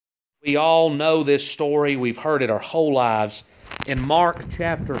We all know this story. We've heard it our whole lives. In Mark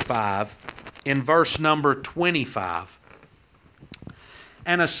chapter 5, in verse number 25.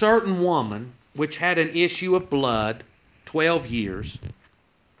 And a certain woman, which had an issue of blood 12 years,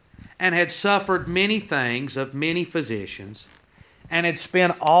 and had suffered many things of many physicians, and had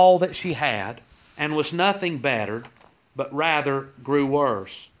spent all that she had, and was nothing bettered, but rather grew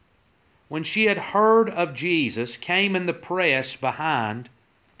worse, when she had heard of Jesus, came in the press behind,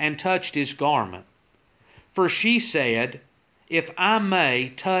 and touched his garment. For she said, If I may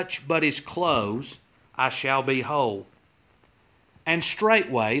touch but his clothes, I shall be whole. And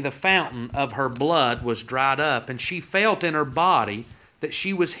straightway the fountain of her blood was dried up, and she felt in her body that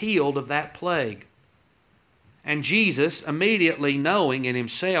she was healed of that plague. And Jesus, immediately knowing in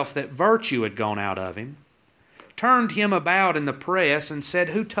himself that virtue had gone out of him, turned him about in the press, and said,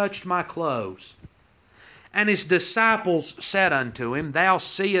 Who touched my clothes? And his disciples said unto him, Thou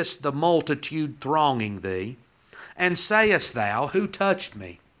seest the multitude thronging thee, and sayest thou, Who touched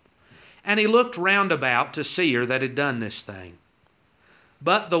me? And he looked round about to see her that had done this thing.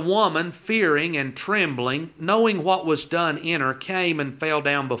 But the woman, fearing and trembling, knowing what was done in her, came and fell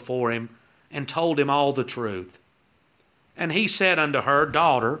down before him, and told him all the truth. And he said unto her,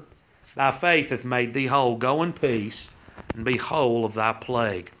 Daughter, thy faith hath made thee whole. Go in peace, and be whole of thy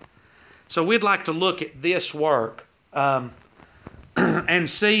plague. So we'd like to look at this work and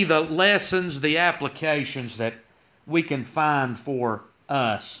see the lessons, the applications that we can find for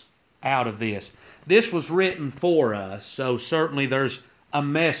us out of this. This was written for us, so certainly there's a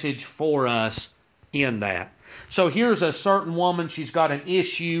message for us in that. So here's a certain woman. She's got an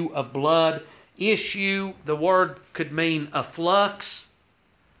issue of blood. Issue, the word could mean a flux,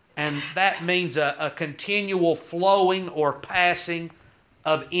 and that means a continual flowing or passing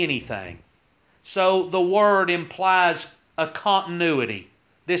of anything. So the word implies a continuity.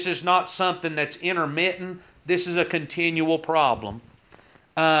 This is not something that's intermittent. This is a continual problem.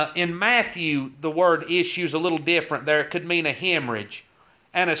 In Matthew, the word issue is a little different there. It could mean a hemorrhage,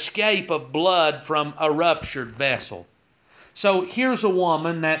 an escape of blood from a ruptured vessel. So here's a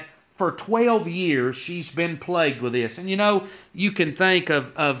woman that for 12 years she's been plagued with this. And you can think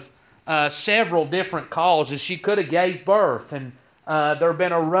of several different causes. She could have gave birth, and there had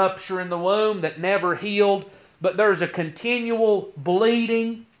been a rupture in the womb that never healed, but there's a continual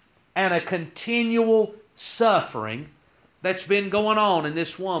bleeding and a continual suffering that's been going on in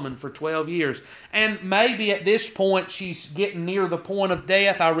this woman for 12 years. And maybe at this point she's getting near the point of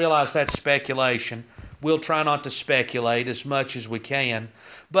death. I realize that's speculation. We'll try not to speculate as much as we can.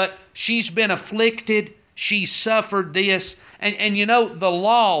 But she's been afflicted. She's suffered this. And the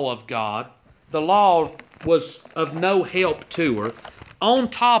law of God, the law was of no help to her. On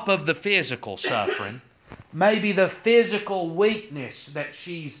top of the physical suffering, maybe the physical weakness that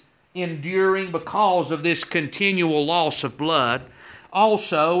she's enduring because of this continual loss of blood.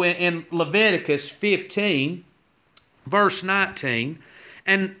 Also in Leviticus 15, verse 19,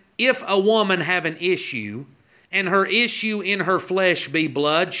 And if a woman have an issue, and her issue in her flesh be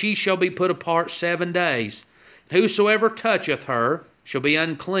blood, she shall be put apart 7 days. Whosoever toucheth her shall be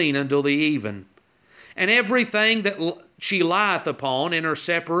unclean until the even. And everything that she lieth upon in her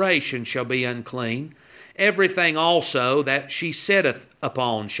separation shall be unclean. Everything also that she sitteth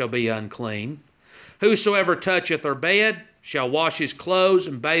upon shall be unclean. Whosoever toucheth her bed shall wash his clothes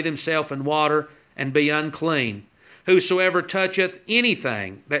and bathe himself in water and be unclean. Whosoever toucheth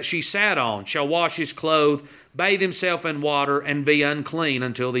anything that she sat on shall wash his clothes, bathe himself in water, and be unclean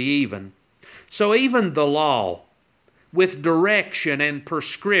until the even. So even the law, with direction and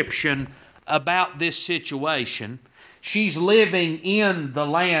prescription about this situation, she's living in the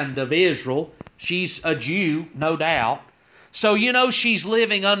land of Israel. She's a Jew, no doubt. So she's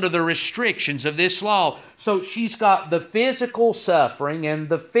living under the restrictions of this law. So she's got the physical suffering and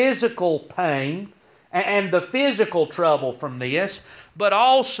the physical pain and the physical trouble from this, but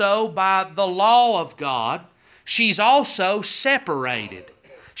also by the law of God, she's also separated.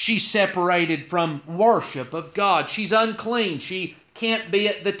 She's separated from worship of God. She's unclean. She can't be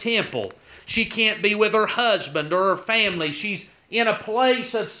at the temple. She can't be with her husband or her family. She's in a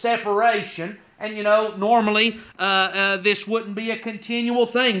place of separation. And normally this wouldn't be a continual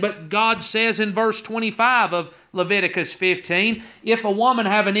thing. But God says in verse 25 of Leviticus 15, If a woman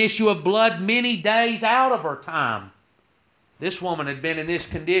have an issue of blood many days out of her time. This woman had been in this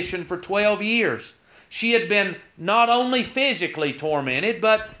condition for 12 years. She had been not only physically tormented,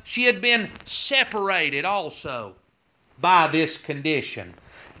 but she had been separated also by this condition.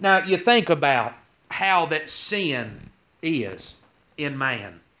 Now, you think about how that sin is in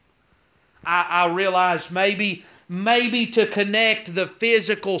man. I realize maybe maybe to connect the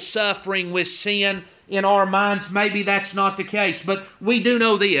physical suffering with sin in our minds. Maybe that's not the case. But we do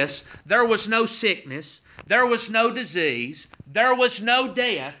know this. There was no sickness. There was no disease. There was no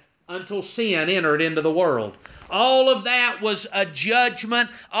death until sin entered into the world. All of that was a judgment.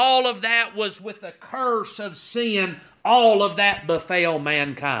 All of that was with the curse of sin. All of that befell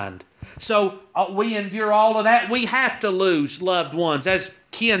mankind. So we endure all of that. We have to lose loved ones, as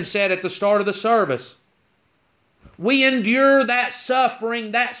Ken said at the start of the service. We endure that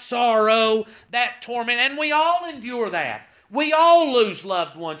suffering, that sorrow, that torment, and we all endure that. We all lose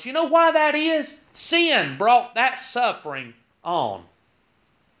loved ones. You know why that is? Sin brought that suffering on.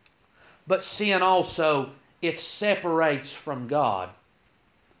 But sin also, it separates from God.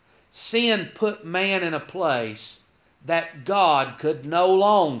 Sin put man in a place that God could no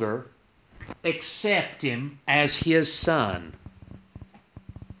longer accept him as his son.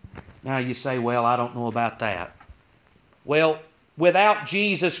 Now you say, well, I don't know about that. Well, without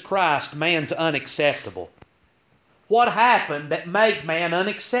Jesus Christ, man's unacceptable. What happened that made man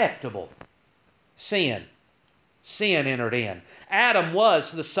unacceptable? Sin. Sin entered in. Adam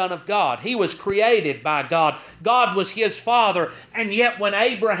was the son of God. He was created by God. God was his father. And yet when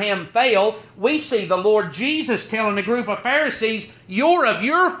Abraham fell, we see the Lord Jesus telling a group of Pharisees, you're of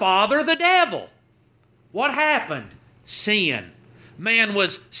your father, the devil. What happened? Sin. Man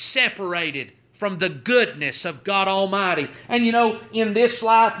was separated from the goodness of God Almighty. And you know, in this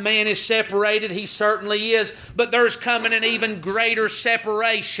life, man is separated. He certainly is. But there's coming an even greater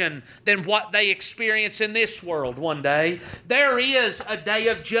separation than what they experience in this world one day. There is a day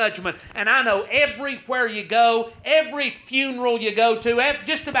of judgment. And I know everywhere you go, every funeral you go to,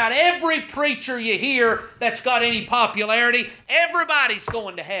 just about every preacher you hear that's got any popularity, everybody's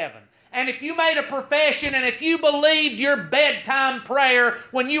going to heaven. And if you made a profession and if you believed your bedtime prayer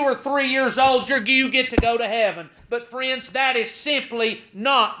when you were 3 years old, you get to go to heaven. But friends, that is simply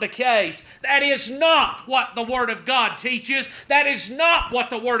not the case. That is not what the Word of God teaches. That is not what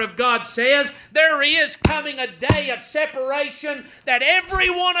the Word of God says. There is coming a day of separation that every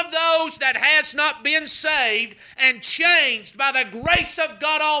one of those that has not been saved and changed by the grace of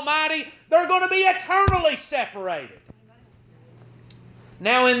God Almighty, they're going to be eternally separated.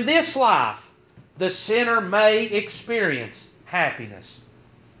 Now in this life, the sinner may experience happiness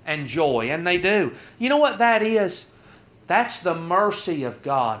and joy, and they do. You know what that is? That's the mercy of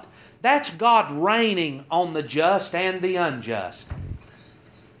God. That's God raining on the just and the unjust.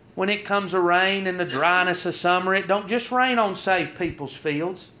 When it comes a rain in the dryness of summer, it don't just rain on saved people's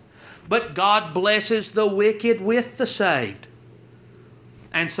fields, but God blesses the wicked with the saved.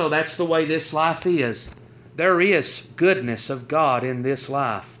 And so that's the way this life is. There is goodness of God in this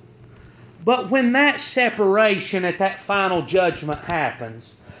life. But when that separation at that final judgment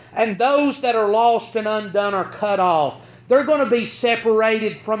happens, and those that are lost and undone are cut off, they're going to be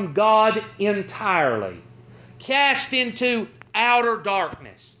separated from God entirely, cast into outer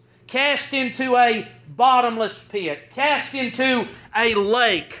darkness, cast into a bottomless pit, cast into a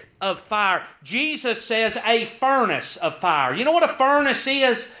lake of fire. Jesus says a furnace of fire. You know what a furnace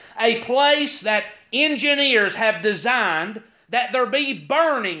is? A place that engineers have designed that there be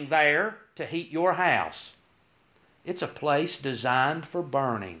burning there to heat your house. It's a place designed for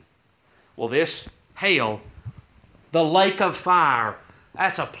burning. Well, this hell, the lake of fire,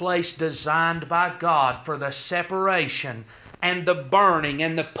 that's a place designed by God for the separation and the burning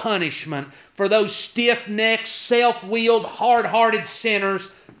and the punishment for those stiff-necked, self-willed, hard-hearted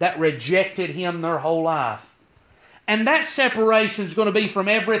sinners that rejected Him their whole life. And that separation is going to be from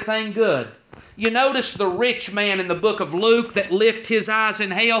everything good. You notice the rich man in the book of Luke that lifted his eyes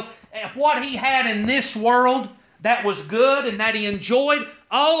in hell. What he had in this world that was good and that he enjoyed,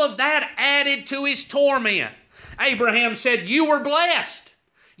 all of that added to his torment. Abraham said, you were blessed.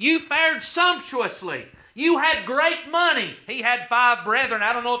 You fared sumptuously. You had great money. He had 5 brethren.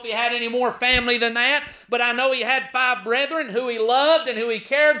 I don't know if he had any more family than that, but I know he had 5 brethren who he loved and who he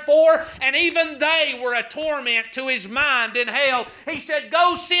cared for, and even they were a torment to his mind in hell. He said,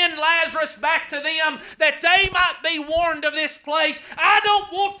 go send Lazarus back to them that they might be warned of this place. I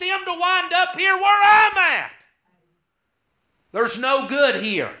don't want them to wind up here where I'm at. There's no good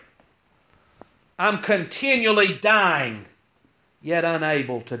here. I'm continually dying, yet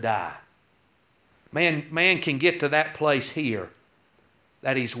unable to die. Man can get to that place here,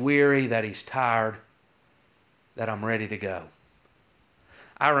 that he's weary, that he's tired, that I'm ready to go.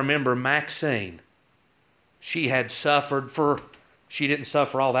 I remember Maxine. She had suffered she didn't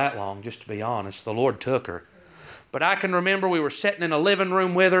suffer all that long, just to be honest. The Lord took her. But I can remember we were sitting in a living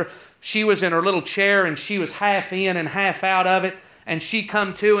room with her. She was in her little chair and she was half in and half out of it. And she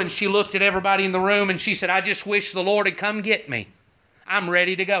come to and she looked at everybody in the room and she said, I just wish the Lord had come get me. I'm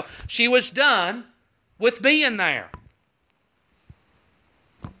ready to go. She was done with being there.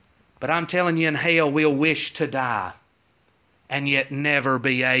 But I'm telling you, in hell we'll wish to die and yet never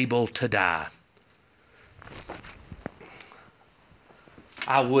be able to die.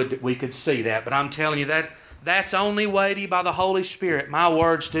 I would that we could see that, but I'm telling you that's only weighty by the Holy Spirit. My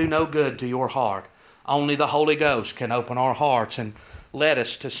words do no good to your heart. Only the Holy Ghost can open our hearts and let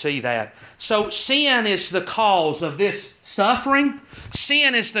us to see that. So sin is the cause of this suffering.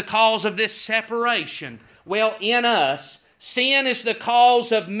 Sin is the cause of this separation. Well, in us, sin is the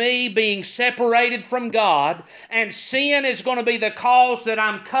cause of me being separated from God, and sin is going to be the cause that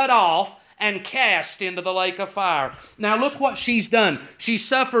I'm cut off and cast into the lake of fire. Now look what she's done. She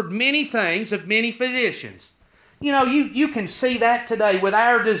suffered many things of many physicians. You know, you can see that today with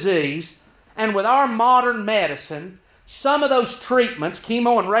our disease and with our modern medicine. Some of those treatments,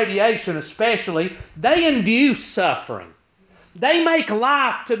 chemo and radiation especially, they induce suffering. They make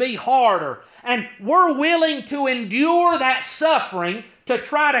life to be harder. And we're willing to endure that suffering to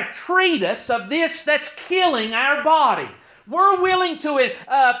try to treat us of this that's killing our body. We're willing to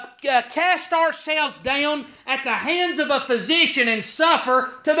cast ourselves down at the hands of a physician and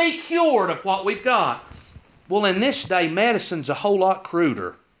suffer to be cured of what we've got. Well, in this day, medicine's a whole lot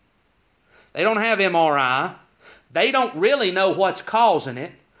cruder. They don't have MRI. They don't really know what's causing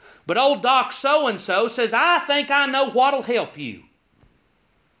it. But old Doc so-and-so says, I think I know what'll help you.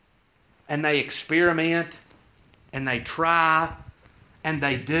 And they experiment, and they try, and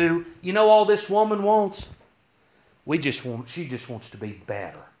they do. You know all this woman wants? She just wants to be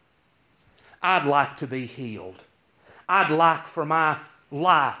better. I'd like to be healed. I'd like for my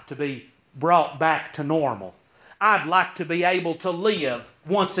life to be brought back to normal. I'd like to be able to live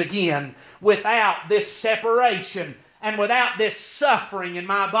once again without this separation and without this suffering in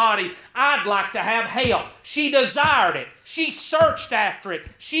my body. I'd like to have help. She desired it. She searched after it.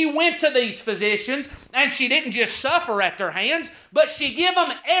 She went to these physicians, and she didn't just suffer at their hands, but she gave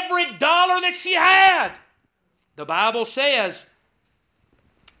them every dollar that she had. The Bible says,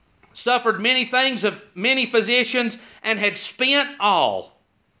 suffered many things of many physicians and had spent all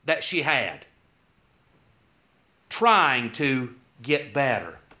that she had trying to get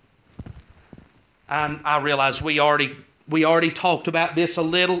better. I realize we already talked about this a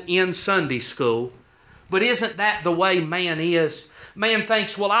little in Sunday school, but isn't that the way man is? Man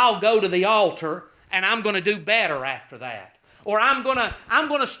thinks, well, I'll go to the altar and I'm going to do better after that. Or I'm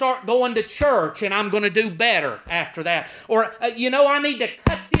gonna start going to church and I'm going to do better after that. Or, I need to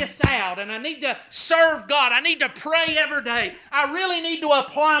cut this out and I need to serve God. I need to pray every day. I really need to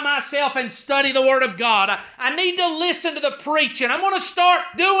apply myself and study the Word of God. I need to listen to the preaching. I'm going to start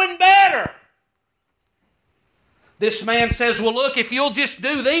doing better. This man says, well, look, if you'll just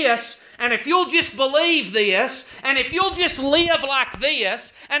do this, and if you'll just believe this, and if you'll just live like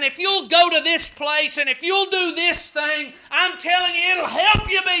this, and if you'll go to this place, and if you'll do this thing, I'm telling you, it'll help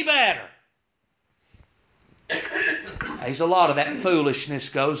you be better. There's a lot of that foolishness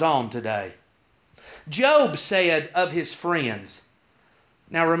goes on today. Job said of his friends,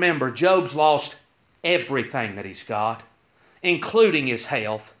 now remember, Job's lost everything that he's got, including his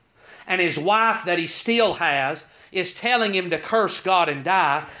health, and his wife that he still has is telling him to curse God and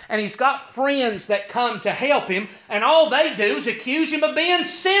die, and he's got friends that come to help him, and all they do is accuse him of being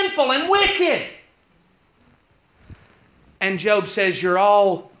sinful and wicked. And Job says, you're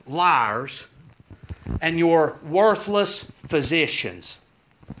all liars, and you're worthless physicians.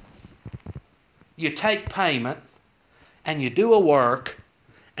 You take payment, and you do a work,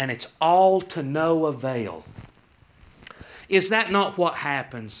 and it's all to no avail. Is that not what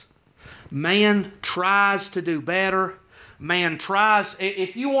happens? Man tries to do better. Man tries,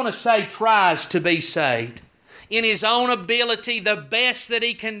 if you want to say tries to be saved, in his own ability, the best that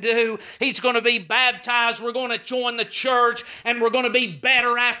he can do, he's going to be baptized, we're going to join the church, and we're going to be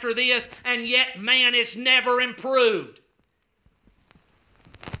better after this, and yet man is never improved.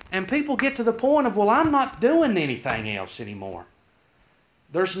 And people get to the point of, well, I'm not doing anything else anymore.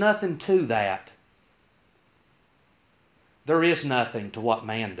 There's nothing to that. There is nothing to what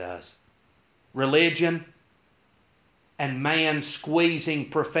man does. Religion and man squeezing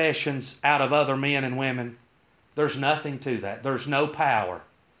professions out of other men and women, there's nothing to that. There's no power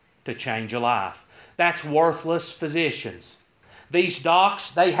to change a life. That's worthless physicians. These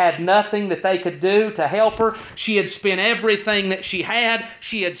docs, they had nothing that they could do to help her. She had spent everything that she had.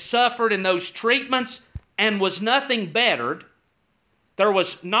 She had suffered in those treatments and was nothing bettered. There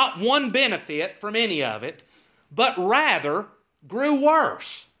was not one benefit from any of it, but rather grew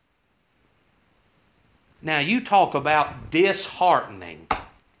worse. Now you talk about disheartening.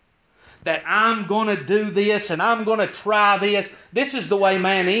 That I'm going to do this and I'm going to try this. This is the way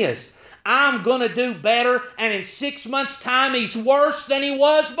man is. I'm going to do better, and in 6 months' time he's worse than he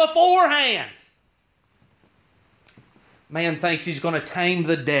was beforehand. Man thinks he's going to tame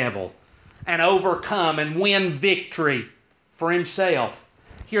the devil and overcome and win victory for himself.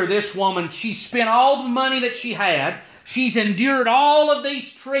 Here, this woman, she spent all the money that she had. She's endured all of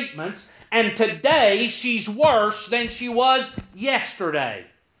these treatments, and today she's worse than she was yesterday.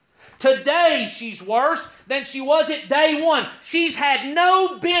 Today she's worse than she was at day one. She's had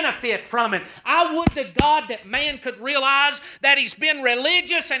no benefit from it. I would to God that man could realize that he's been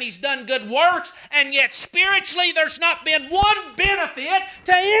religious and he's done good works, and yet spiritually there's not been one benefit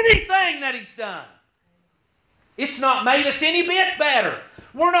to anything that he's done. It's not made us any bit better.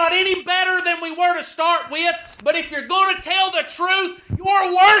 We're not any better than we were to start with, but if you're going to tell the truth,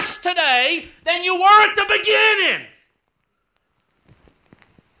 you're worse today than you were at the beginning.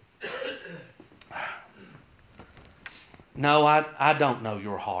 No, I don't know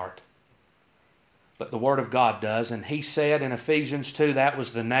your heart. But the Word of God does. And He said in Ephesians 2 that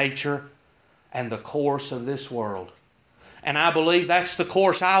was the nature and the course of this world. And I believe that's the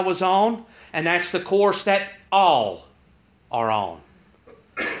course I was on. And that's the course that all are on.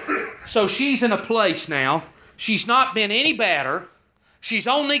 So she's in a place now. She's not been any better. She's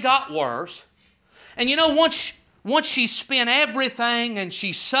only got worse. And you know, once she's spent everything and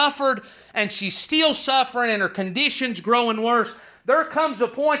she's suffered and she's still suffering and her condition's growing worse, there comes a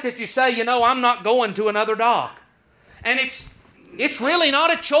point that you say, you know, I'm not going to another doc. And it's really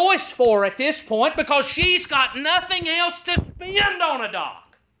not a choice for her at this point because she's got nothing else to spend on a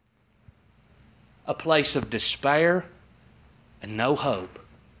doc. A place of despair and no hope.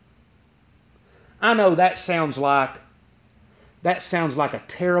 I know that sounds like a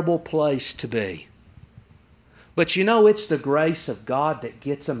terrible place to be. But you know, it's the grace of God that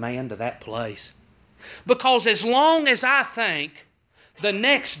gets a man to that place. Because as long as I think the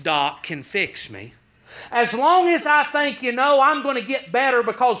next doc can fix me, as long as I think, you know, I'm going to get better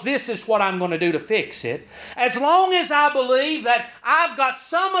because this is what I'm going to do to fix it, as long as I believe that I've got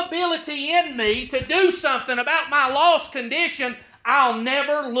some ability in me to do something about my lost condition, I'll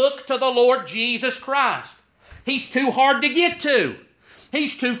never look to the Lord Jesus Christ. He's too hard to get to.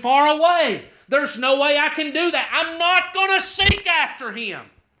 He's too far away. There's no way I can do that. I'm not going to seek after Him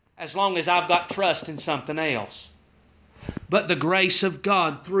as long as I've got trust in something else. But the grace of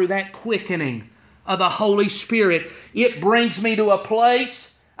God through that quickening of the Holy Spirit, it brings me to a place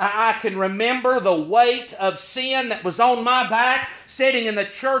I can remember the weight of sin that was on my back sitting in the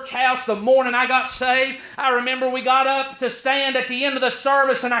church house the morning I got saved. I remember we got up to stand at the end of the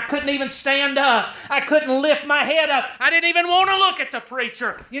service and I couldn't even stand up. I couldn't lift my head up. I didn't even want to look at the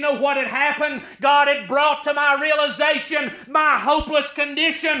preacher. You know what had happened? God had brought to my realization my hopeless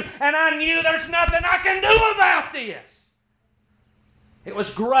condition, and I knew there's nothing I can do about this. It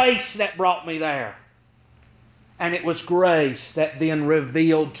was grace that brought me there. And it was grace that then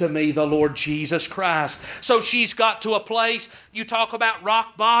revealed to me the Lord Jesus Christ. So she's got to a place, you talk about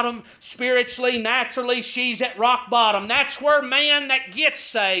rock bottom, spiritually, naturally, she's at rock bottom. That's where man that gets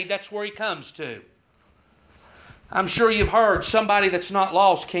saved, that's where he comes to. I'm sure you've heard somebody that's not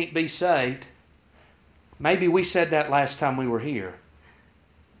lost can't be saved. Maybe we said that last time we were here.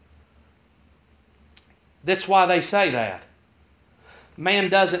 That's why they say that.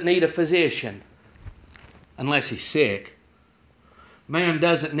 Man doesn't need a physician unless he's sick. Man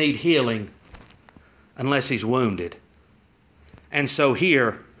doesn't need healing unless he's wounded. And so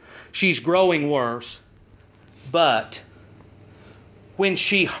here, she's growing worse. But when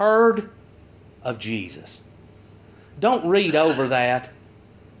she heard of Jesus, don't read over that.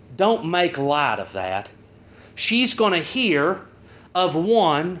 Don't make light of that. She's going to hear of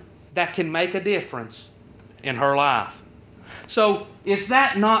one that can make a difference in her life. So is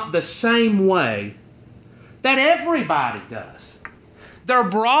that not the same way that everybody does? They're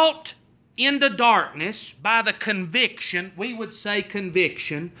brought into darkness by the conviction, we would say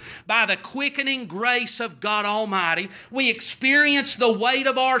conviction, by the quickening grace of God Almighty. We experience the weight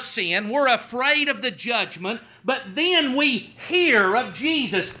of our sin. We're afraid of the judgment. But then we hear of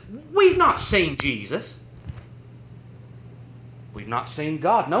Jesus. We've not seen Jesus. We've not seen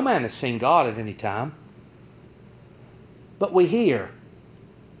God. No man has seen God at any time. But we hear.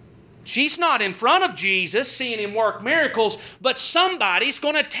 She's not in front of Jesus seeing Him work miracles, but somebody's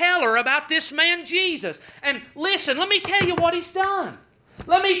going to tell her about this man Jesus. And listen, let me tell you what He's done.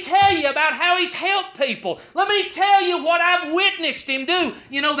 Let me tell you about how He's helped people. Let me tell you what I've witnessed Him do.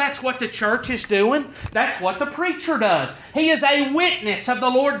 You know, that's what the church is doing. That's what the preacher does. He is a witness of the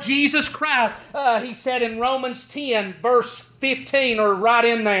Lord Jesus Christ. He said in Romans 10, verse 15, or right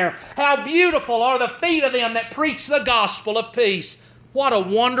in there, how beautiful are the feet of them that preach the gospel of peace. What a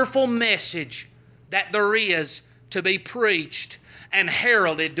wonderful message that there is to be preached and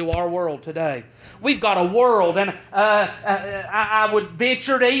heralded to our world today. We've got a world, and I would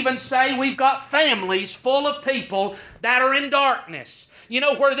venture to even say we've got families full of people that are in darkness. You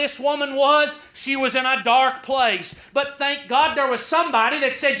know where this woman was? She was in a dark place. But thank God there was somebody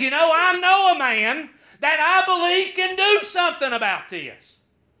that said, you know, I know a man that I believe can do something about this.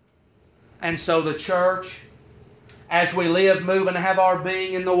 And so the church, as we live, move, and have our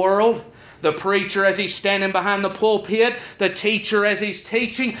being in the world, the preacher as he's standing behind the pulpit, the teacher as he's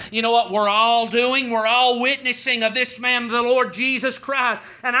teaching, you know what we're all doing? We're all witnessing of this man, the Lord Jesus Christ.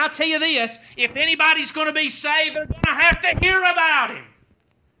 And I'll tell you this, if anybody's going to be saved, they're going to have to hear about Him.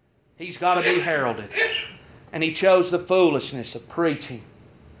 He's got to be heralded. And He chose the foolishness of preaching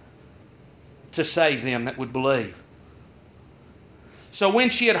to save them that would believe. So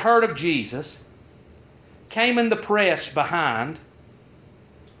when she had heard of Jesus, came in the press behind,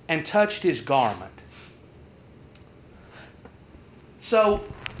 and touched His garment. So,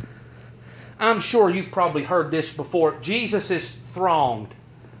 I'm sure you've probably heard this before. Jesus is thronged.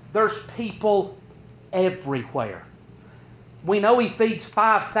 There's people everywhere. We know He feeds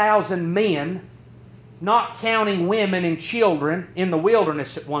 5,000 men, not counting women and children, in the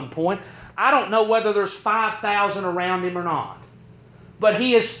wilderness at one point. I don't know whether there's 5,000 around Him or not. But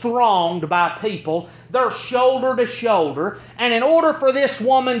He is thronged by people. They're shoulder to shoulder. And in order for this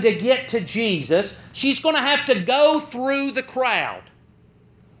woman to get to Jesus, she's going to have to go through the crowd.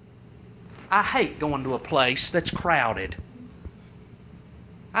 I hate going to a place that's crowded.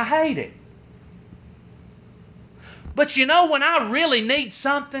 I hate it. But you know, when I really need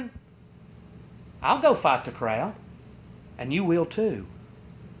something, I'll go fight the crowd. And you will too.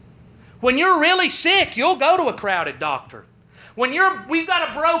 When you're really sick, you'll go to a crowded doctor. When we've got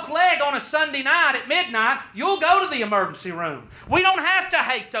a broke leg on a Sunday night at midnight, you'll go to the emergency room. We don't have to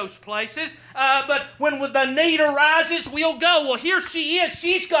hate those places, but when the need arises, we'll go. Well, here she is.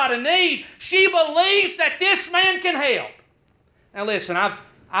 She's got a need. She believes that this man can help. Now listen,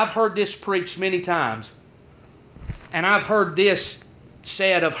 I've heard this preached many times, and I've heard this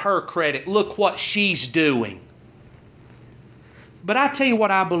said of her credit. Look what she's doing. But I tell you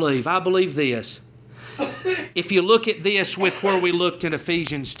what I believe. I believe this. If you look at this with where we looked in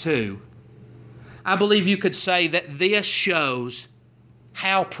Ephesians 2, I believe you could say that this shows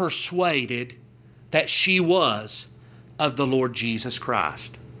how persuaded that she was of the Lord Jesus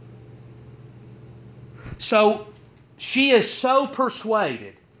Christ. So, she is so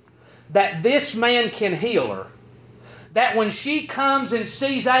persuaded that this man can heal her, that when she comes and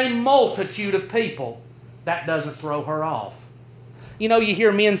sees a multitude of people, that doesn't throw her off. You know, you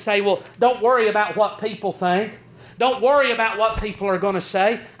hear men say, well, don't worry about what people think. Don't worry about what people are going to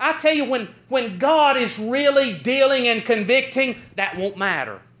say. I tell you, when God is really dealing and convicting, that won't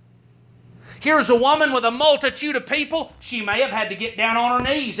matter. Here's a woman with a multitude of people. She may have had to get down on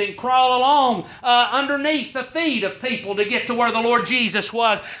her knees and crawl along underneath the feet of people to get to where the Lord Jesus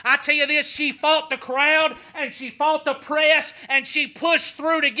was. I tell you this, she fought the crowd and she fought the press and she pushed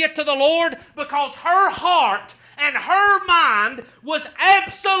through to get to the Lord because her heart and her mind was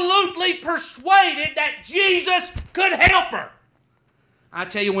absolutely persuaded that Jesus could help her. I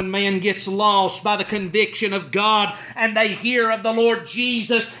tell you, when man gets lost by the conviction of God and they hear of the Lord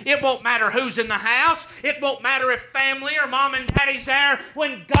Jesus, it won't matter who's in the house. It won't matter if family or mom and daddy's there.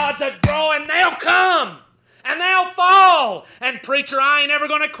 When God's a drawing, they'll come and they'll fall. And preacher, I ain't ever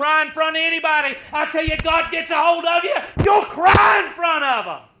going to cry in front of anybody. I tell you, God gets a hold of you, you'll cry in front of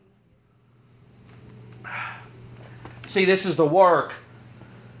them. See, this is the work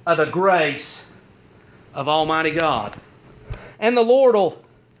of the grace of Almighty God. And the Lord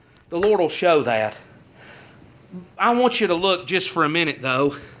will show that. I want you to look just for a minute,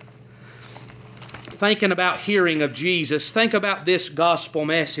 though. Thinking about hearing of Jesus, think about this gospel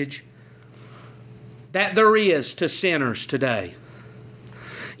message that there is to sinners today.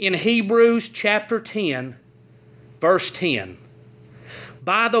 In Hebrews chapter 10, verse 10,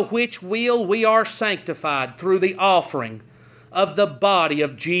 by the which will we are sanctified through the offering of the body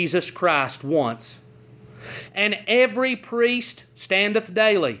of Jesus Christ once. And every priest standeth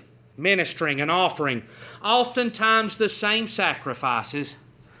daily, ministering and offering, oftentimes the same sacrifices,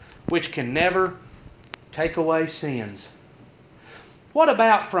 which can never take away sins. What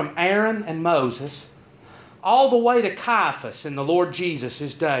about from Aaron and Moses all the way to Caiaphas in the Lord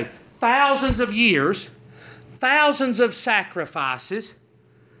Jesus' day. Thousands of years, thousands of sacrifices,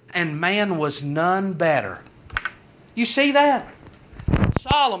 and man was none better. You see that?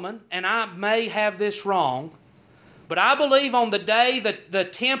 Solomon, and I may have this wrong, but I believe on the day that the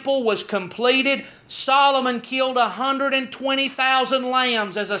temple was completed, Solomon killed 120,000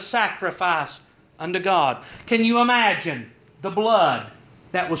 lambs as a sacrifice unto God. Can you imagine the blood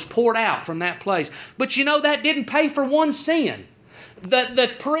that was poured out from that place? But you know, that didn't pay for one sin.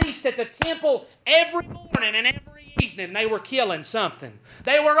 The priest at the temple, every morning and every evening, they were killing something.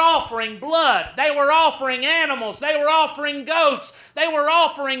 They were offering blood. They were offering animals. They were offering goats. They were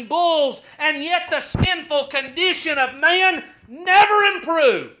offering bulls. And yet the sinful condition of man never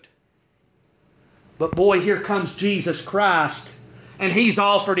improved. But boy, here comes Jesus Christ. And He's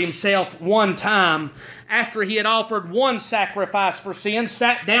offered Himself one time. After He had offered one sacrifice for sin,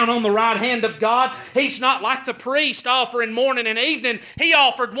 sat down on the right hand of God. He's not like the priest offering morning and evening. He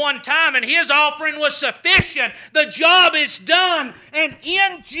offered one time, and His offering was sufficient. The job is done. And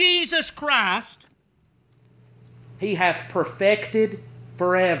in Jesus Christ, He hath perfected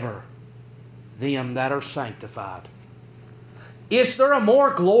forever them that are sanctified. Is there a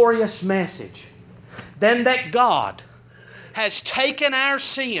more glorious message than that God has taken our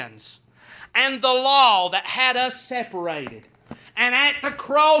sins and the law that had us separated, and at the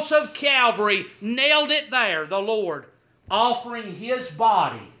cross of Calvary nailed it there, the Lord, offering His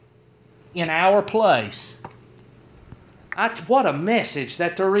body in our place? What a message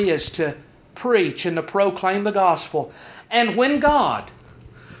that there is to preach and to proclaim the gospel. And when God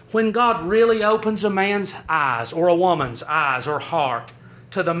really opens a man's eyes or a woman's eyes or heart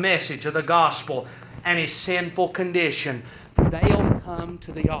to the message of the gospel and his sinful condition, they'll come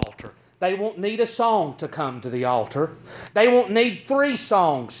to the altar. They won't need a song to come to the altar. They won't need 3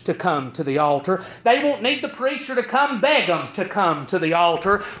 songs to come to the altar. They won't need the preacher to come beg them to come to the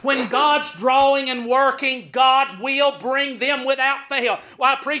altar. When God's drawing and working, God will bring them without fail.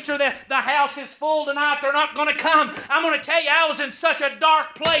 Why, preacher, the house is full tonight. They're not going to come. I'm going to tell you, I was in such a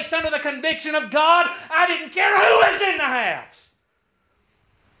dark place under the conviction of God, I didn't care who was in the house.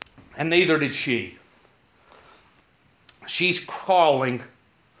 And neither did she. She's calling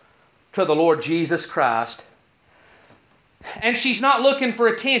to the Lord Jesus Christ. And she's not looking for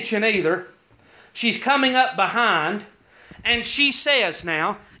attention either. She's coming up behind, and she says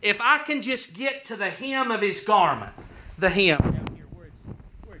now, if I can just get to the hem of His garment, the hem down here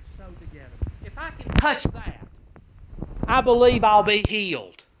where it's sewed together, if I can touch that, I believe I'll be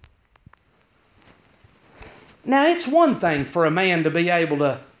healed. Now, it's one thing for a man to be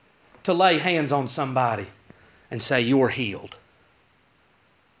able to lay hands on somebody and say, you're healed.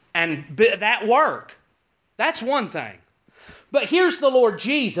 And that work. That's one thing. But here's the Lord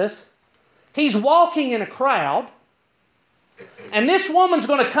Jesus. He's walking in a crowd. And this woman's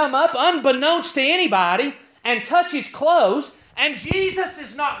going to come up unbeknownst to anybody and touch His clothes. And Jesus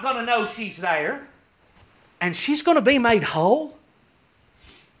is not going to know she's there. And she's going to be made whole.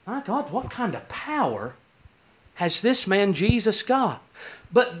 My God, what kind of power has this man Jesus got?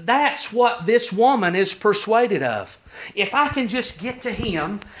 But that's what this woman is persuaded of. If I can just get to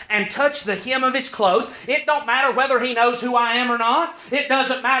Him and touch the hem of His clothes, it don't matter whether He knows who I am or not. It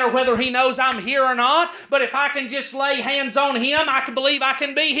doesn't matter whether He knows I'm here or not. But if I can just lay hands on Him, I can believe I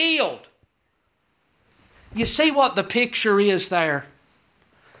can be healed. You see what the picture is there?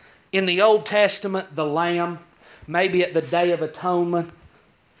 In the Old Testament, the lamb, maybe at the Day of Atonement,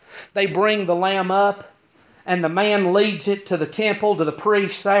 they bring the lamb up, and the man leads it to the temple, to the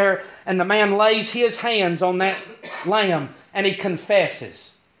priest there, and the man lays his hands on that lamb, and he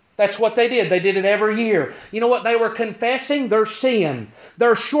confesses. That's what they did. They did it every year. You know what they were confessing? Their sin,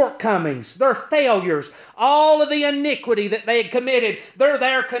 their shortcomings, their failures, all of the iniquity that they had committed. They're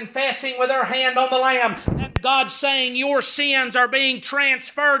there confessing with their hand on the lamb. And God's saying your sins are being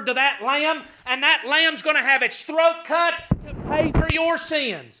transferred to that lamb, and that lamb's going to have its throat cut to pay for your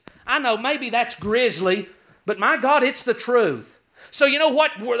sins. I know maybe that's grisly, but my God, it's the truth. So you know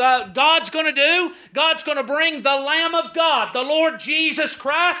what God's going to do? God's going to bring the Lamb of God, the Lord Jesus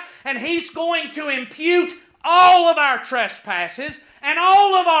Christ, and He's going to impute all of our trespasses and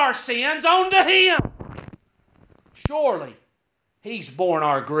all of our sins onto Him. Surely He's borne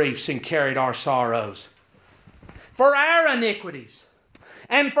our griefs and carried our sorrows. For our iniquities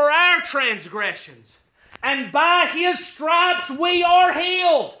and for our transgressions, and by His stripes we are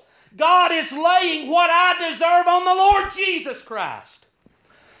healed. God is laying what I deserve on the Lord Jesus Christ.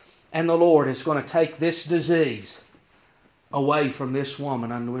 And the Lord is going to take this disease away from this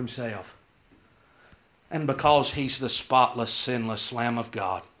woman unto Himself. And because He's the spotless, sinless Lamb of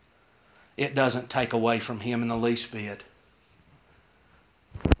God, it doesn't take away from him in the least bit.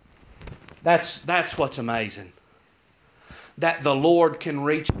 That's what's amazing. That the Lord can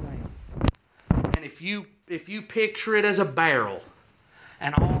reach down. And if you picture it as a barrel,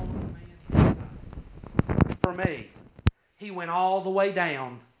 and all the man for me, he went all the way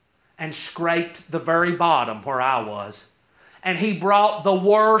down and scraped the very bottom where I was. And he brought the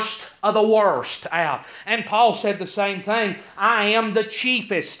worst of the worst out. And Paul said the same thing. I am the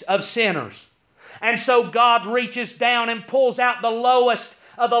chiefest of sinners. And so God reaches down and pulls out the lowest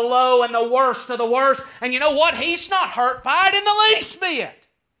of the low and the worst of the worst. And you know what? He's not hurt by it in the least bit.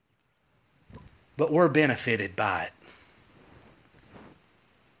 But we're benefited by it.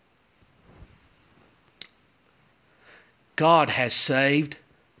 God has saved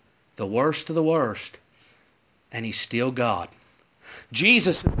the worst of the worst. And He's still God.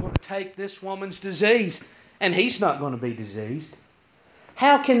 Jesus is going to take this woman's disease, and He's not going to be diseased.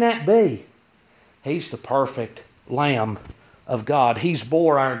 How can that be? He's the perfect Lamb of God. He's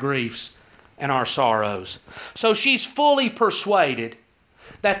bore our griefs and our sorrows. So she's fully persuaded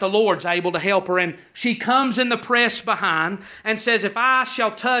that the Lord's able to help her, and she comes in the press behind and says, if I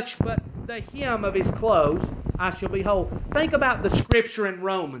shall touch but the hem of His clothes, I shall be whole. Think about the scripture in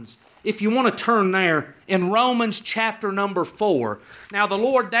Romans. If you want to turn there, in Romans chapter number 4. Now the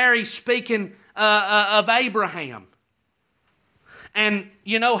Lord there, He's speaking of Abraham. And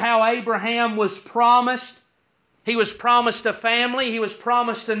you know how Abraham was promised? He was promised a family. He was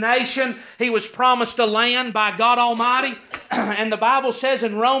promised a nation. He was promised a land by God Almighty. And the Bible says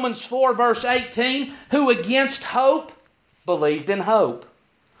in Romans 4 verse 18, who against hope believed in hope.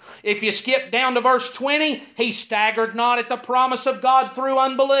 If you skip down to verse 20, he staggered not at the promise of God through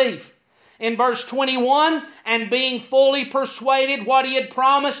unbelief. In verse 21, and being fully persuaded what he had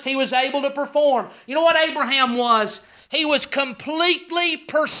promised, he was able to perform. You know what Abraham was? He was completely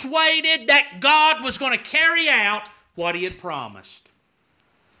persuaded that God was going to carry out what He had promised.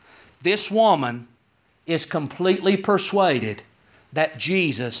 This woman is completely persuaded that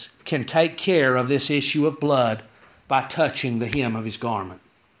Jesus can take care of this issue of blood by touching the hem of His garment.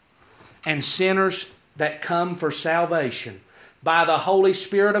 And sinners that come for salvation by the Holy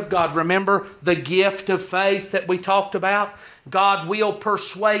Spirit of God, remember the gift of faith that we talked about? God will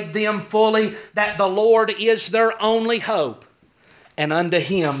persuade them fully that the Lord is their only hope. And unto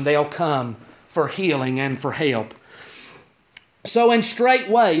Him they'll come for healing and for help. So in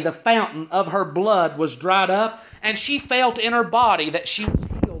straightway the fountain of her blood was dried up, and she felt in her body that she was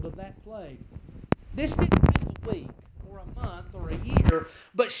healed of that plague. This didn't take a week or a month or a year,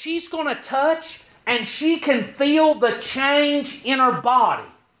 but she's going to touch and she can feel the change in her body.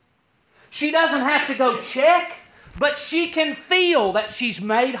 She doesn't have to go check, but she can feel that she's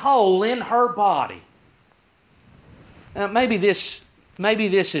made whole in her body. Now, maybe this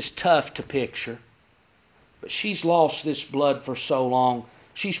is tough to picture, but she's lost this blood for so long.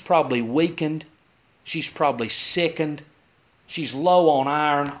 She's probably weakened. She's probably sickened. She's low on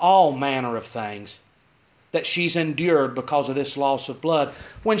iron, all manner of things that she's endured because of this loss of blood.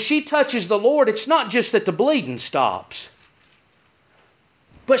 When she touches the Lord, it's not just that the bleeding stops,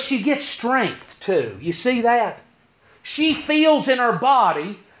 but she gets strength too. You see that? She feels in her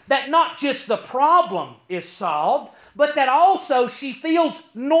body that not just the problem is solved, but that also she feels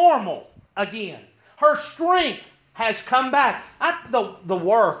normal again. Her strength has come back. The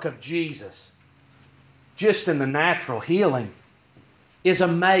work of Jesus, just in the natural healing, is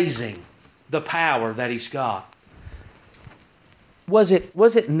amazing. The power that He's got. Was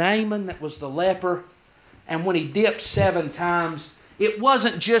it Naaman that was the leper? And when he dipped 7 times, it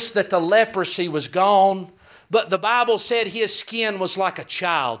wasn't just that the leprosy was gone, but the Bible said his skin was like a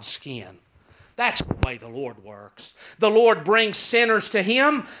child's skin. That's the way the Lord works. The Lord brings sinners to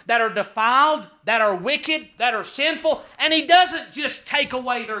Him that are defiled, that are wicked, that are sinful, and He doesn't just take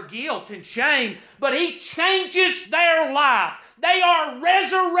away their guilt and shame, but He changes their life. They are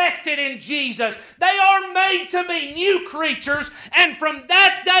resurrected in Jesus. They are made to be new creatures, and from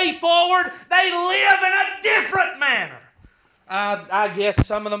that day forward, they live in a different manner. I guess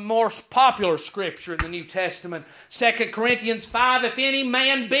some of the most popular scripture in the New Testament, 2 Corinthians 5, if any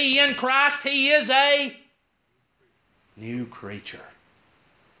man be in Christ, he is a new creature.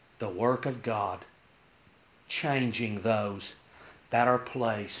 The work of God changing those that are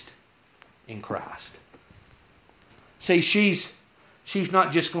placed in Christ. See, she's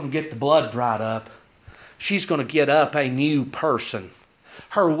not just going to get the blood dried up. She's going to get up a new person.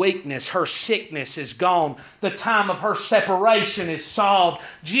 Her weakness, her sickness is gone. The time of her separation is solved.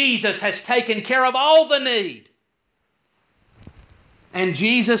 Jesus has taken care of all the need. And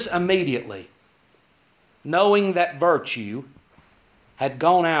Jesus immediately, knowing that virtue had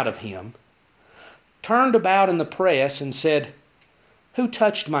gone out of him, turned about in the press and said, Who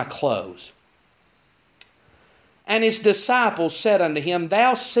touched my clothes? And his disciples said unto him,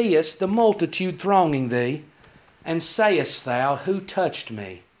 Thou seest the multitude thronging thee, and sayest thou, Who touched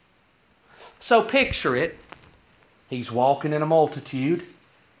me? So picture it. He's walking in a multitude.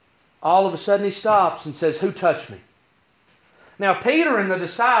 All of a sudden he stops and says, Who touched me? Now Peter and the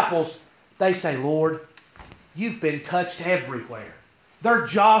disciples, they say, Lord, you've been touched everywhere. They're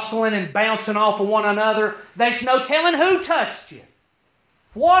jostling and bouncing off of one another. There's no telling who touched you.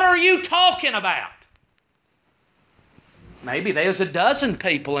 What are you talking about? Maybe there's a dozen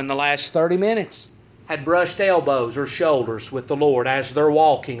people in the last 30 minutes had brushed elbows or shoulders with the Lord as they're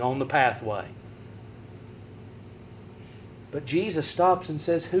walking on the pathway. But Jesus stops and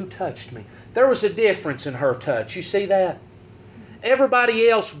says, Who touched me? There was a difference in her touch. You see that? Everybody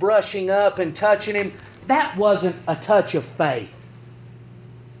else brushing up and touching him, that wasn't a touch of faith.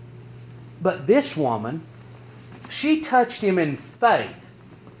 But this woman, she touched him in faith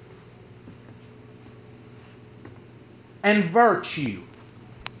and virtue.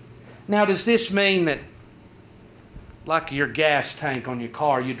 Now, does this mean that, like your gas tank on your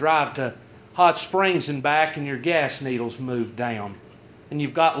car, you drive to Hot Springs and back and your gas needles moved down and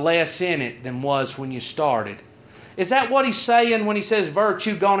you've got less in it than was when you started? Is that what he's saying when he says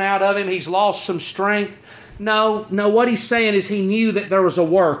virtue gone out of him? He's lost some strength? No, what he's saying is he knew that there was a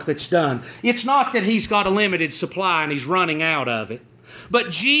work that's done. It's not that he's got a limited supply and he's running out of it.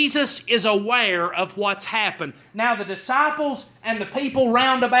 But Jesus is aware of what's happened. Now the disciples and the people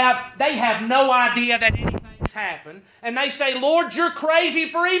round about, they have no idea that anything's happened. And they say, Lord, you're crazy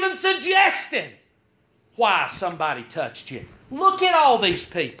for even suggesting why somebody touched you. Look at all these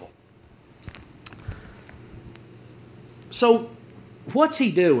people. So, what's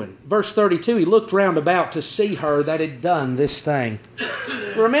he doing? Verse 32, he looked round about to see her that had done this thing.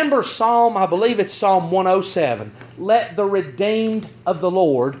 Remember Psalm, I believe it's Psalm 107. Let the redeemed of the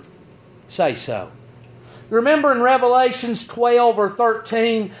Lord say so. Remember in Revelations 12 or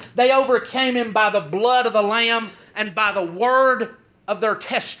 13, they overcame him by the blood of the Lamb and by the word of their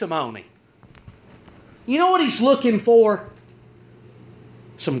testimony. You know what he's looking for?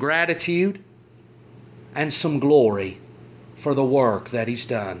 Some gratitude and some glory for the work that he's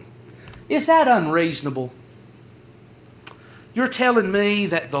done. Is that unreasonable? You're telling me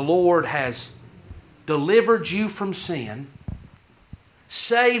that the Lord has delivered you from sin,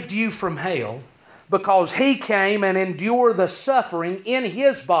 saved you from hell, because he came and endured the suffering in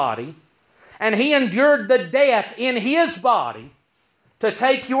his body, and he endured the death in his body to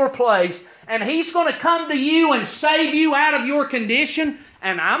take your place, and he's going to come to you and save you out of your condition,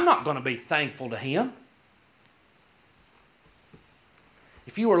 and I'm not going to be thankful to him.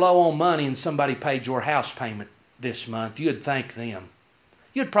 If you were low on money and somebody paid your house payment this month, you'd thank them.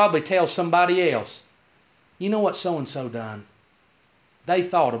 You'd probably tell somebody else, you know what so-and-so done? They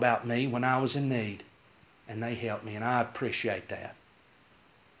thought about me when I was in need, and they helped me, and I appreciate that.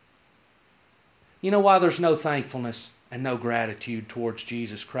 You know why there's no thankfulness and no gratitude towards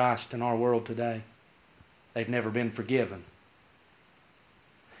Jesus Christ in our world today? They've never been forgiven.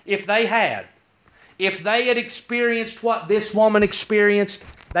 If they had experienced what this woman experienced,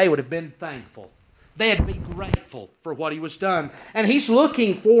 they would have been thankful. They'd be grateful for what he was done. And he's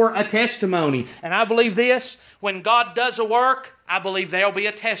looking for a testimony. And I believe this, when God does a work, I believe there'll be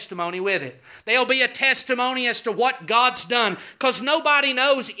a testimony with it. There'll be a testimony as to what God's done, because nobody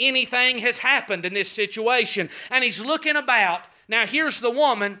knows anything has happened in this situation. And he's looking about. Now here's the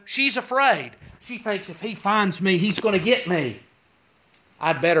woman. She's afraid. She thinks if he finds me, he's going to get me.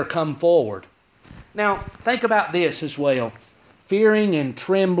 I'd better come forward. Now, think about this as well. Fearing and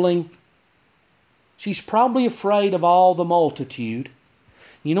trembling. She's probably afraid of all the multitude.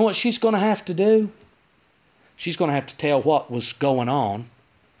 You know what she's going to have to do? She's going to have to tell what was going on,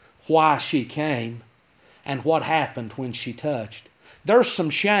 why she came, and what happened when she touched. There's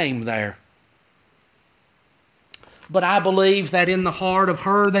some shame there. But I believe that in the heart of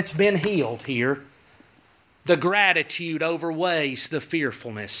her that's been healed here, the gratitude outweighs the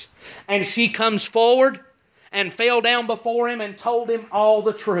fearfulness. And she comes forward and fell down before him and told him all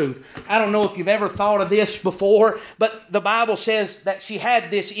the truth. I don't know if you've ever thought of this before, but the Bible says that she had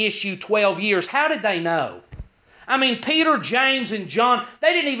this issue 12 years. How did they know? I mean, Peter, James, and John,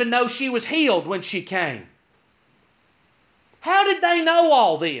 they didn't even know she was healed when she came. How did they know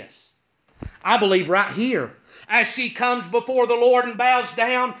all this? I believe right here. As she comes before the Lord and bows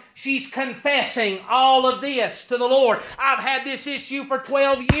down, she's confessing all of this to the Lord. I've had this issue for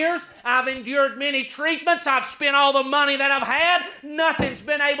 12 years. I've endured many treatments. I've spent all the money that I've had. Nothing's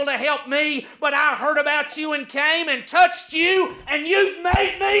been able to help me, but I heard about you and came and touched you, and you've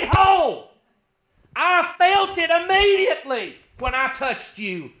made me whole. I felt it immediately when I touched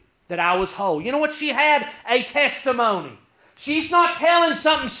you that I was whole. You know what? She had a testimony. She's not telling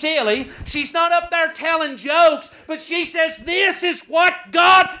something silly. She's not up there telling jokes, but she says, this is what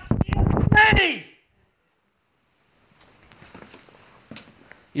God did me.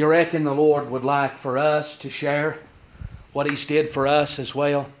 You reckon the Lord would like for us to share what He's did for us as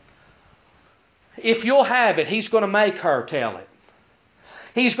well? If you'll have it, He's going to make her tell it.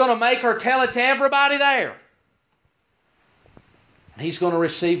 He's going to make her tell it to everybody there. And He's going to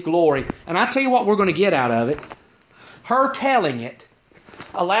receive glory. And I tell you what we're going to get out of it. Her telling it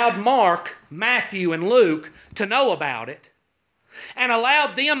allowed Mark, Matthew, and Luke to know about it, and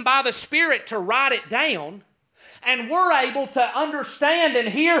allowed them by the Spirit to write it down. And we're able to understand and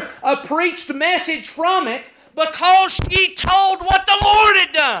hear a preached message from it because she told what the Lord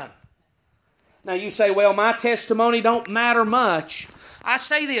had done. Now you say, well, my testimony don't matter much. I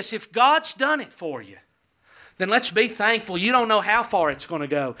say this, if God's done it for you, then let's be thankful. You don't know how far it's going to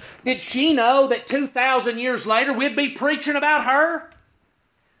go. Did she know that 2,000 years later we'd be preaching about her?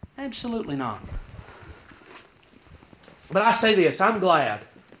 Absolutely not. But I say this, I'm glad.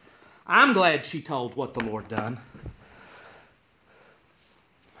 I'm glad she told what the Lord done.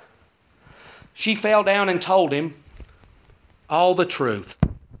 She fell down and told him all the truth.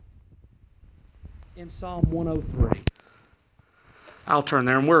 In Psalm 103. I'll turn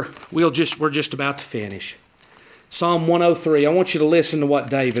there and we're just about to finish. Psalm 103. I want you to listen to what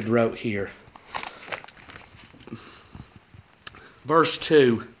David wrote here. Verse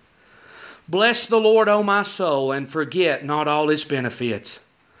 2. Bless the Lord, O my soul, and forget not all His benefits,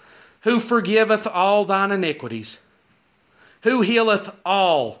 who forgiveth all thine iniquities, who healeth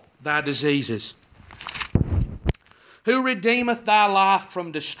all thy diseases, who redeemeth thy life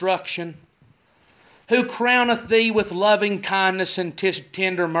from destruction, who crowneth thee with loving kindness and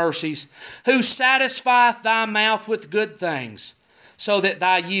tender mercies, who satisfieth thy mouth with good things, so that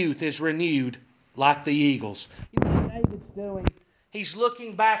thy youth is renewed like the eagles. You know what David's doing? He's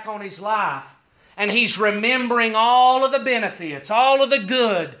looking back on his life, and he's remembering all of the benefits, all of the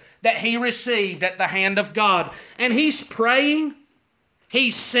good that he received at the hand of God. And he's praying,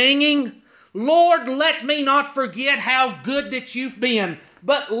 he's singing, Lord, let me not forget how good that you've been,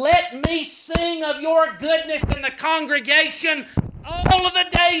 but let me sing of your goodness in the congregation all of the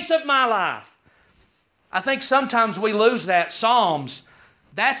days of my life. I think sometimes we lose that. Psalms,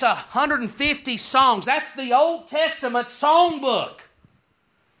 that's 150 songs. That's the Old Testament songbook.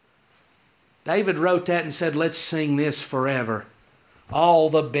 David wrote that and said, let's sing this forever. All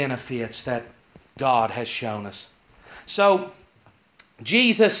the benefits that God has shown us. So,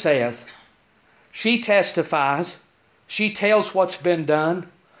 Jesus says, she testifies, she tells what's been done.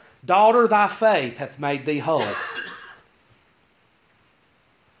 Daughter, thy faith hath made thee whole.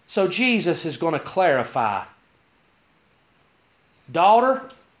 So Jesus is going to clarify. Daughter,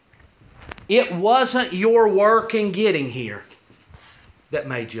 it wasn't your work in getting here that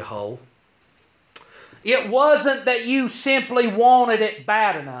made you whole. It wasn't that you simply wanted it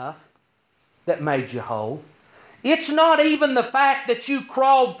bad enough that made you whole. It's not even the fact that you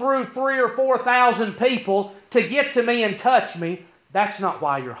crawled through 3,000 or 4,000 people to get to me and touch me. That's not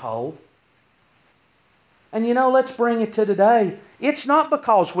why you're whole. And you know, let's bring it to today. It's not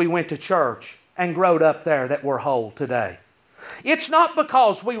because we went to church and growed up there that we're whole today. It's not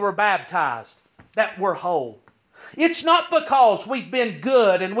because we were baptized that we're whole. It's not because we've been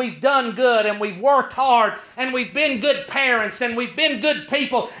good and we've done good and we've worked hard and we've been good parents and we've been good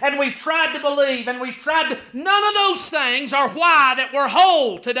people and we've tried to believe and we've tried to... None of those things are why that we're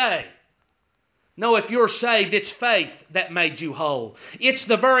whole today. No, if you're saved, it's faith that made you whole. It's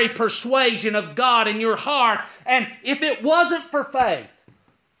the very persuasion of God in your heart. And if it wasn't for faith,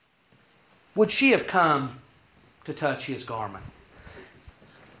 would she have come to touch His garment?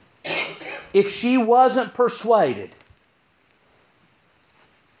 If she wasn't persuaded,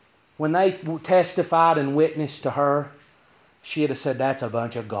 when they testified and witnessed to her, she'd have said, that's a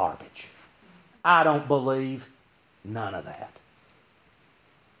bunch of garbage. I don't believe none of that.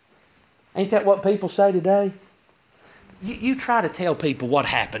 Ain't that what people say today? You try to tell people what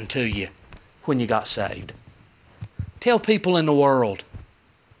happened to you when you got saved. Tell people in the world.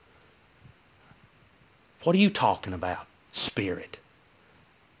 What are you talking about? Spirit.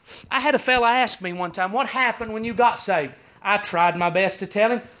 I had a fella ask me one time, what happened when you got saved? I tried my best to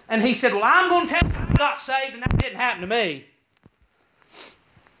tell him. And he said, well, I'm going to tell you I got saved and that didn't happen to me.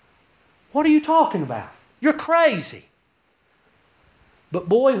 What are you talking about? You're crazy. But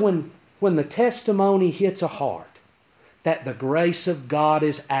boy, when the testimony hits a heart that the grace of God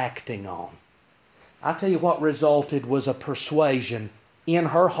is acting on, I tell you what resulted was a persuasion in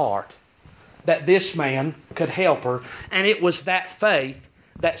her heart that this man could help her, and it was that faith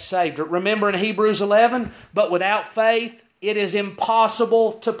that saved her. Remember in Hebrews 11, but without faith it is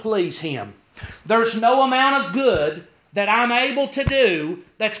impossible to please Him. There's no amount of good that I'm able to do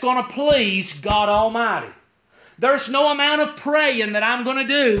that's going to please God Almighty. There's no amount of praying that I'm going to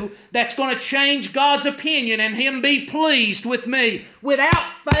do that's going to change God's opinion and Him be pleased with me. Without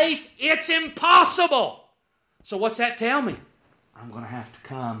faith, it's impossible. So what's that tell me? I'm going to have to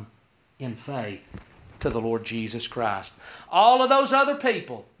come in faith to the Lord Jesus Christ. All of those other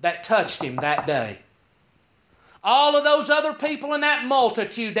people that touched Him that day, all of those other people in that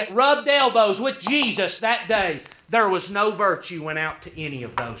multitude that rubbed elbows with Jesus that day, there was no virtue went out to any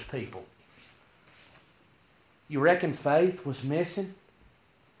of those people. You reckon faith was missing?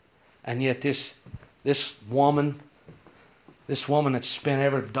 And yet this woman that spent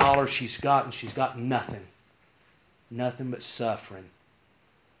every dollar she's got, and she's got nothing. Nothing but suffering.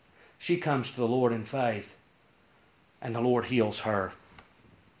 She comes to the Lord in faith, and the Lord heals her.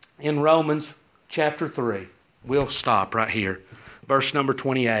 In Romans chapter 3, we'll stop right here. Verse number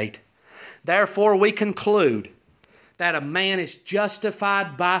 28. Therefore we conclude that a man is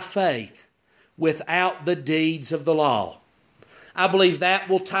justified by faith without the deeds of the law. I believe that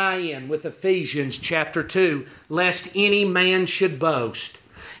will tie in with Ephesians chapter 2, lest any man should boast.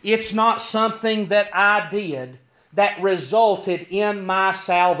 It's not something that I did that resulted in my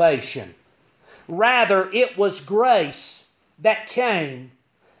salvation. Rather, it was grace that came,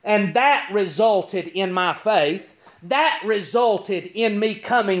 and that resulted in my faith. That resulted in me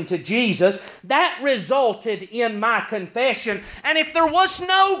coming to Jesus. That resulted in my confession. And if there was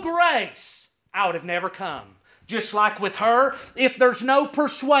no grace, I would have never come. Just like with her, if there's no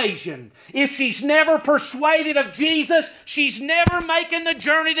persuasion, if she's never persuaded of Jesus, she's never making the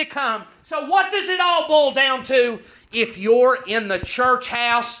journey to come. So what does it all boil down to? If you're in the church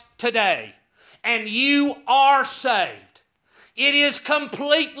house today and you are saved, it is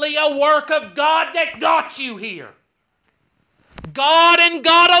completely a work of God that got you here. God and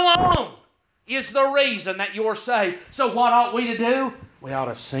God alone is the reason that you're saved. So what ought we to do? We ought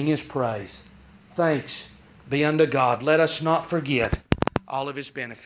to sing His praise. Thanks be unto God. Let us not forget all of His benefits.